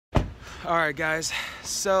All right, guys,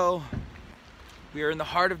 so we are in the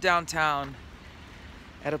heart of downtown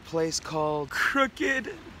at a place called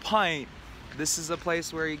Crooked Pint. This is a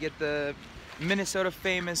place where you get the Minnesota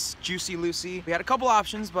famous Juicy Lucy. We had a couple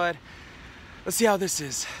options, but let's see how this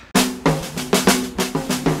is.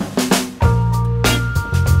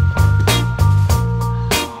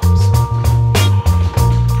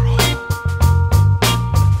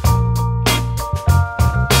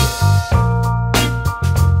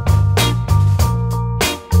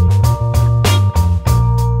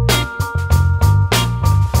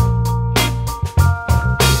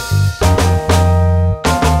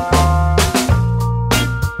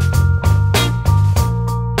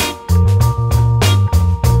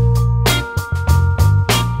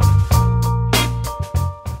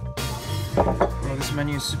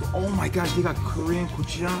 Menus. Oh my gosh, they got Korean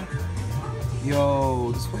gochujang.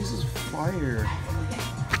 Yo, this place is fire.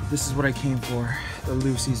 This is what I came for, the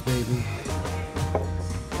Lucy's, baby.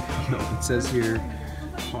 Yo, it says here,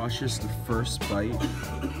 cautious the first bite.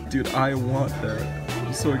 Dude, I want that.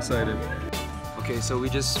 I'm so excited. Okay, so we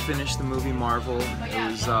just finished the movie Marvel.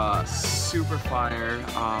 It was super fire.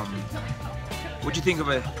 What'd you think of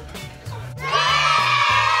it?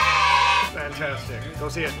 Fantastic. Go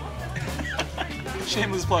see it.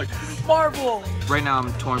 Shameless plug. Marvel! Right now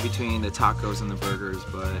I'm torn between the tacos and the burgers,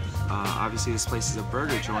 but obviously this place is a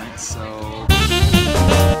burger joint, so...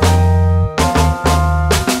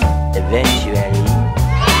 Eventually.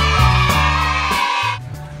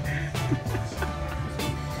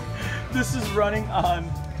 This is running on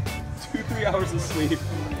 2-3 hours of sleep,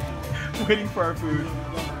 waiting for our food.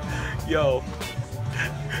 Yo.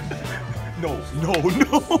 No.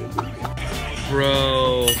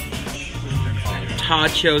 Bro.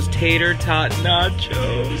 Tachos, tater tot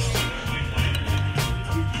nachos.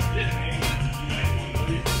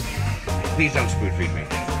 Please don't spoon feed me.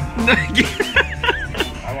 I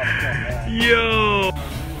want to film that. Yo.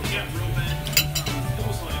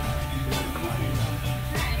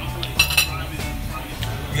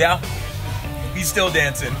 Yeah, he's still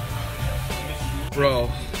dancing. Bro.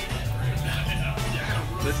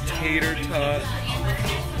 The tater tot.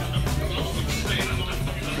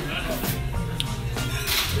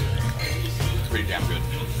 Pretty damn good.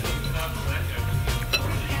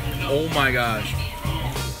 Oh my gosh.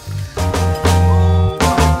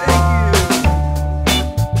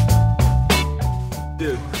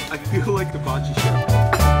 Dude, I feel like the bocce chef.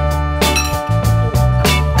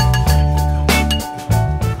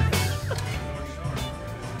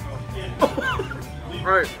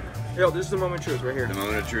 Alright, yo, this is the moment of truth right here. The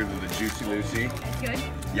moment of truth of the Juicy Lucy. Good?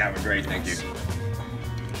 Yeah, we're great, thank you.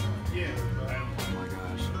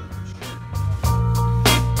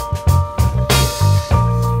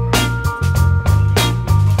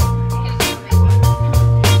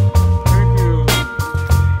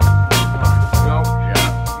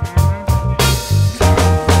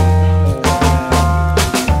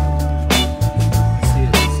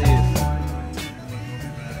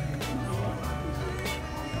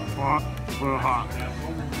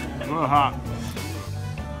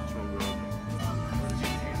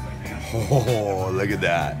 Oh, look at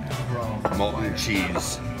that. Molten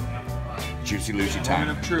cheese. Juicy Lucy tongue.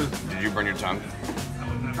 Moment of truth. Did you burn your tongue?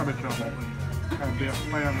 I'm in trouble. Gotta be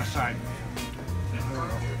right on the side.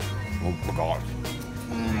 Oh my god.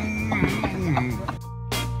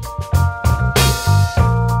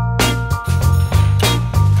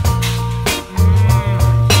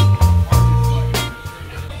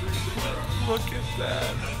 Look at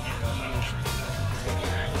that.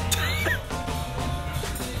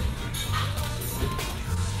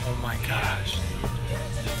 Oh my gosh.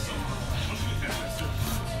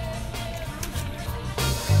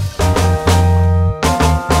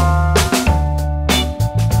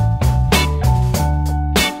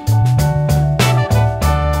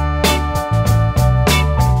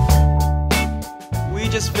 We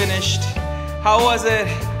just finished. How was it?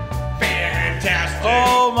 Fantastic.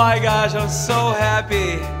 Oh my gosh, I'm so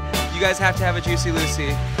happy. You guys have to have a Juicy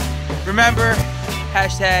Lucy. Remember,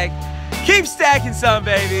 hashtag keep stacking some,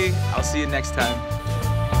 baby. I'll see you next time.